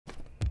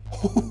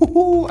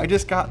I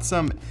just got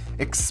some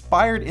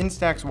expired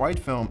Instax Wide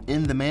film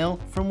in the mail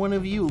from one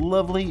of you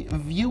lovely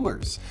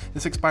viewers.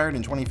 This expired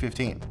in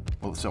 2015.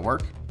 Will it still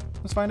work?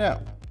 Let's find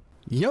out.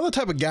 You know the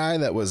type of guy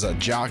that was a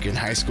jock in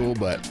high school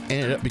but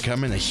ended up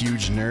becoming a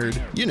huge nerd?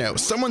 You know,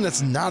 someone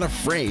that's not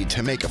afraid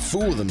to make a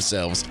fool of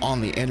themselves on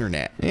the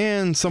internet.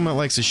 And someone that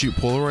likes to shoot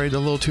Polaroid a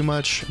little too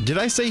much. Did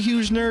I say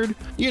huge nerd?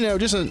 You know,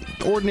 just an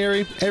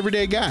ordinary,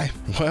 everyday guy.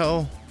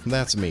 Well,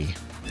 that's me.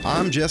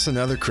 I'm just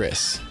another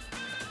Chris.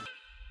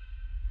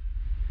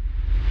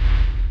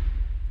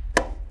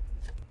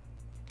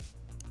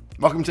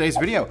 Welcome to today's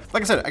video.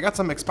 Like I said, I got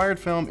some expired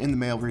film in the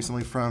mail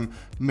recently from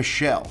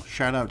Michelle.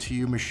 Shout out to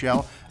you,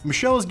 Michelle.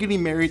 Michelle is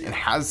getting married and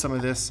has some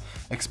of this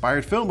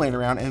expired film laying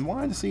around and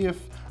wanted to see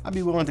if I'd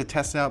be willing to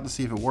test it out to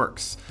see if it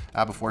works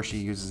before she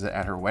uses it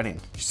at her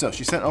wedding. So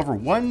she sent over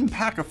one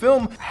pack of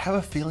film. I have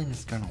a feeling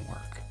it's gonna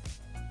work.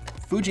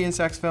 Fuji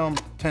Instax film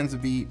tends to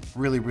be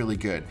really, really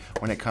good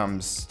when it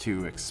comes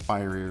to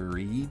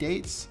expiry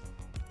dates.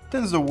 It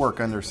tends to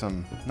work under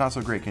some not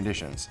so great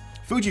conditions.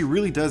 Fuji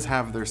really does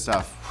have their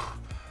stuff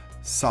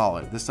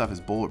solid. This stuff is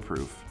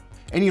bulletproof.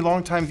 Any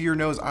longtime viewer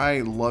knows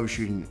I love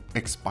shooting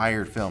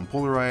expired film.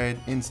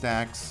 Polaroid,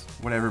 Instax,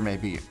 whatever it may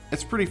be.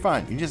 It's pretty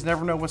fun. You just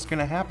never know what's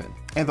gonna happen.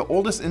 And the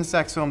oldest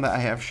Instax film that I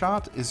have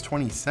shot is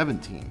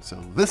 2017. So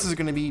this is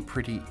gonna be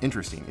pretty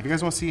interesting. If you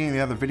guys wanna see any of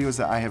the other videos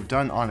that I have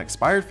done on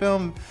expired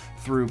film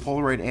through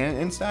Polaroid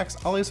and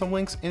Instax, I'll leave some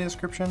links in the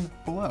description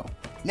below.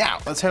 Now,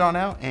 let's head on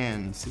out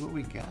and see what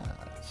we got.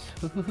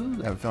 I have a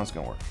feeling it's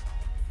gonna work.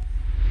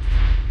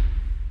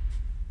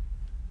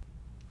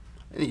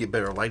 I need to get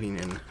better lighting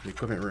in the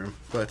equipment room,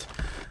 but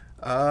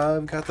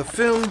I've got the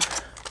film.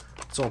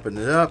 Let's open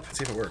it up and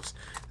see if it works.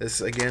 This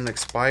again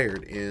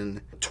expired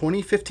in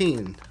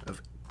 2015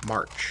 of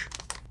March.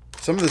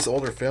 Some of this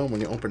older film,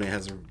 when you open it,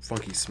 has a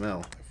funky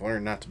smell. I've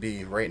learned not to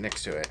be right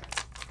next to it.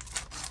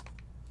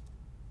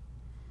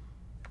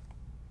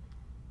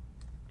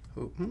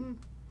 Ooh,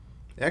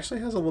 it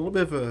actually has a little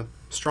bit of a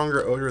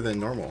stronger odor than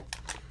normal.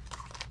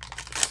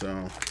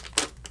 So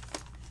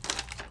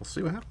we'll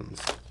see what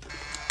happens.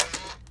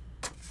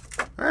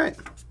 All right,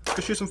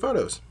 let's shoot some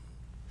photos.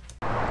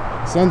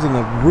 Sun's in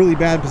a really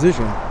bad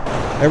position.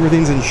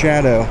 Everything's in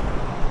shadow.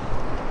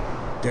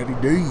 Daddy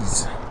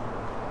days.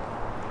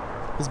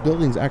 This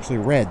building's actually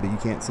red, but you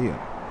can't see it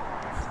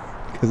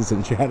because it's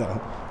in shadow.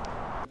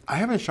 I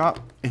haven't shot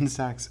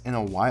Instax in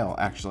a while,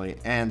 actually,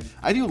 and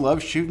I do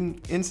love shooting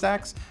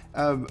Instax,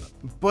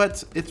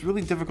 but it's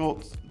really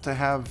difficult to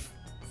have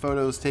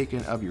photos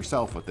taken of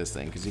yourself with this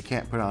thing because you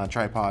can't put it on a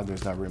tripod.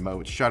 There's no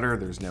remote shutter.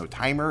 There's no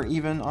timer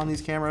even on these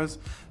cameras.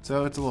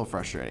 So it's a little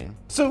frustrating.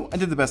 So I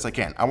did the best I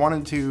can. I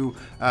wanted to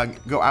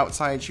go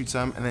outside, shoot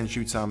some, and then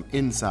shoot some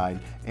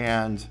inside.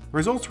 And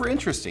results were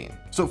interesting.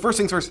 So first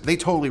things first, they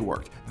totally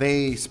worked.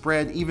 They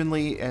spread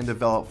evenly and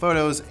developed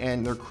photos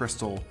and they're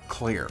crystal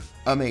clear.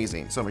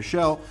 Amazing. So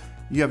Michelle,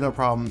 you have no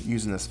problem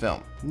using this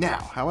film. Now,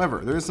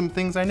 however, there's some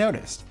things I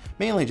noticed.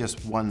 Mainly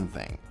just one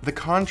thing. The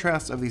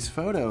contrast of these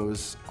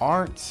photos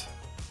aren't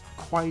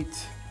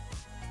quite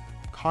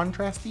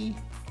contrasty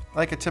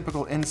like a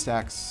typical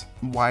Instax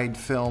Wide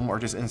film or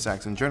just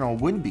Instax in general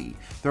would be.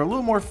 They're a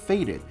little more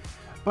faded,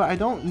 but I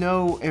don't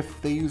know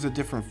if they use a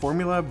different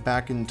formula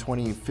back in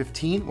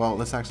 2015. Well,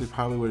 this actually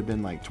probably would have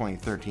been like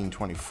 2013,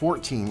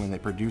 2014 when they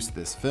produced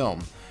this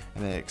film,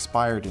 and it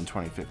expired in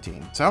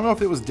 2015. So I don't know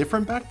if it was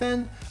different back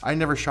then. I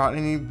never shot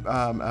any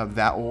of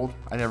that old.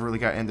 I never really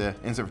got into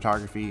instant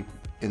photography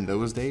in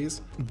those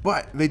days,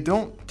 but they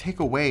don't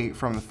take away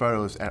from the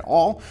photos at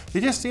all.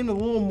 They just seem a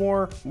little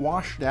more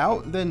washed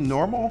out than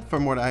normal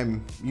from what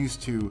I'm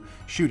used to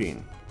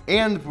shooting.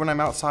 And when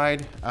I'm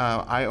outside,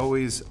 I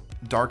always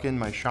darken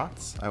my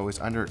shots. I always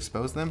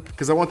underexpose them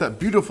because I want that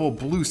beautiful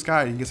blue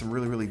sky. You can get some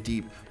really, really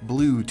deep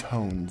blue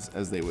tones,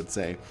 as they would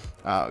say,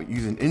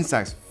 using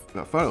Instax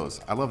photos.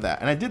 I love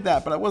that. And I did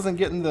that, but I wasn't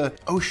getting the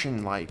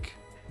ocean-like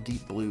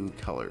deep blue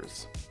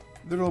colors.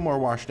 They're a little more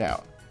washed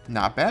out.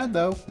 Not bad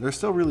though, they're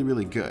still really,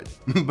 really good.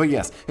 But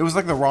yes, it was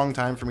like the wrong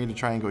time for me to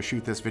try and go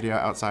shoot this video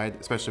outside,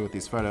 especially with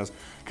these photos,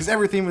 because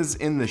everything was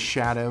in the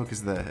shadow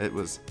because it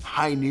was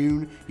high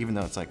noon, even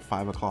though it's like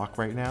 5 o'clock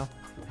right now.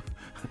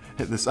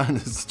 The sun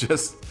has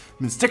just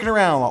been sticking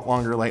around a lot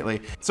longer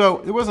lately.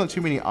 So there wasn't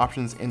too many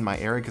options in my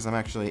area because I'm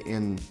actually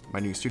in my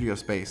new studio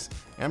space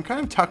and I'm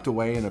kind of tucked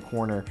away in a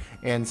corner.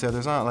 And so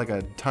there's not like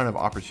a ton of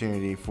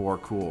opportunity for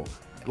cool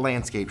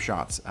landscape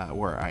shots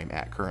where I'm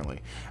at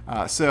currently.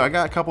 So I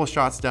got a couple of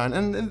shots done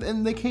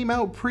and they came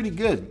out pretty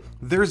good.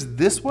 There's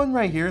this one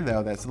right here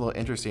though that's a little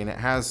interesting. It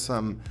has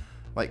some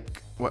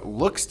like what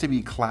looks to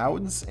be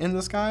clouds in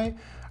the sky.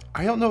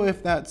 I don't know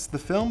if that's the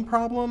film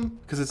problem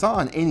because it's not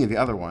on any of the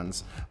other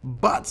ones,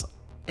 but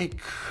it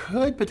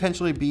could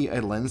potentially be a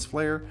lens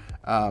flare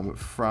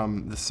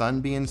from the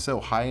sun being so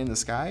high in the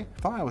sky.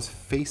 I thought I was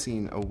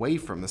facing away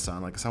from the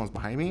sun, like the sun was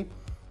behind me.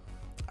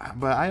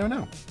 But I don't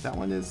know, that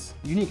one is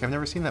unique. I've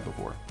never seen that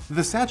before.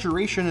 The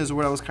saturation is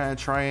what I was kind of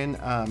trying.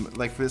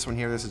 Like for this one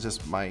here, this is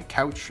just my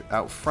couch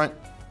out front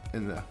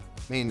in the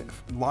main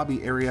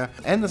lobby area,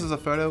 and this is a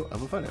photo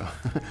of a photo.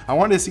 I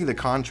wanted to see the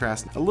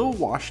contrast, a little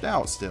washed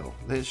out still.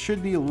 It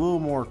should be a little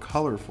more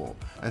colorful.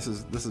 This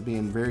is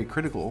being very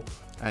critical.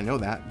 I know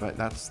that, but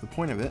that's the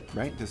point of it,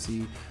 right? To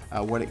see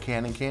what it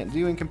can and can't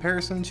do in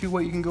comparison to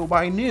what you can go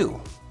buy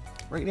new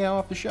right now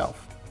off the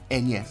shelf.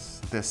 And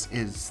yes, this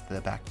is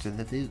the Back to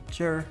the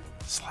Future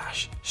 /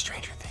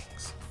 Stranger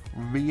Things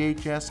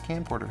VHS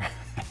camcorder.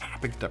 I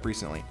picked it up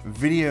recently.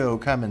 Video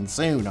coming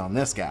soon on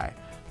this guy.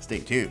 Stay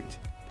tuned.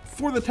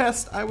 For the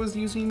test, I was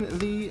using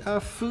the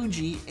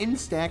Fuji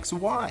Instax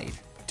Wide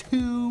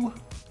 200.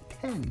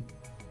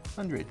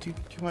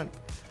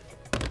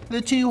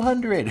 The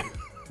 200.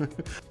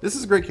 This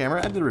is a great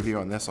camera. I did a review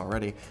on this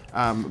already.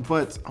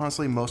 But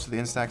honestly, most of the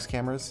Instax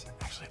cameras,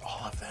 actually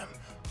all of them,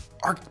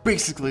 are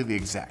basically the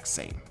exact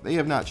same. They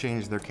have not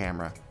changed their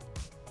camera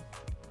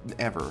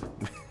ever.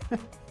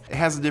 It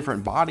has a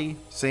different body,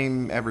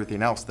 same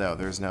everything else though.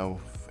 There's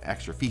no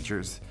extra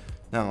features,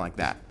 nothing like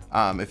that.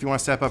 If you want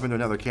to step up into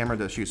another camera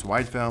that shoots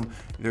wide film,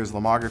 there's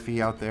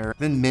Lomography out there.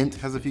 Then Mint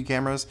has a few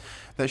cameras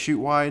that shoot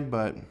wide,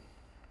 but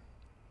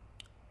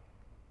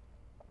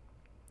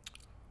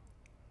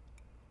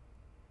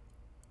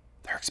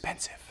they're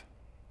expensive.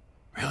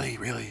 Really,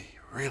 really,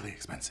 really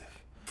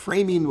expensive.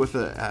 Framing with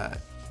a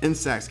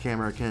Instax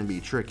camera can be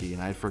tricky,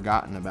 and I'd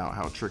forgotten about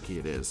how tricky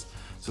it is.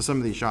 So some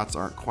of these shots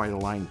aren't quite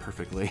aligned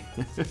perfectly.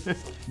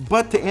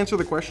 But to answer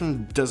the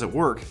question, does it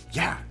work?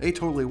 Yeah, they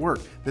totally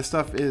work. This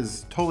stuff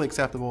is totally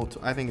acceptable.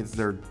 I think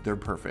they're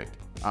perfect.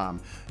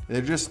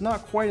 They're just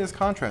not quite as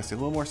contrasty, a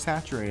little more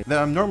saturated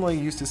than I'm normally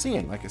used to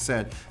seeing, like I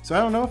said. So I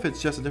don't know if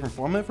it's just a different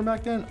format from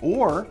back then,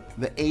 or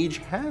the age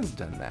has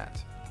done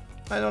that.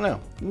 I don't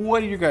know.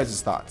 What are your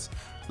guys' thoughts?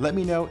 Let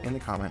me know in the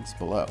comments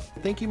below.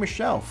 Thank you,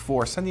 Michelle,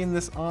 for sending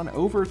this on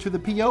over to the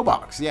P.O.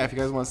 box. Yeah, if you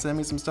guys want to send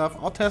me some stuff,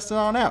 I'll test it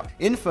on out.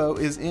 Info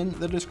is in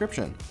the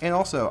description. And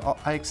also,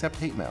 I accept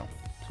hate mail.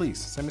 Please,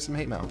 send me some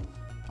hate mail.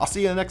 I'll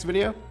see you in the next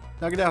video.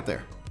 Now get out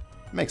there.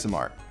 Make some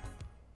art.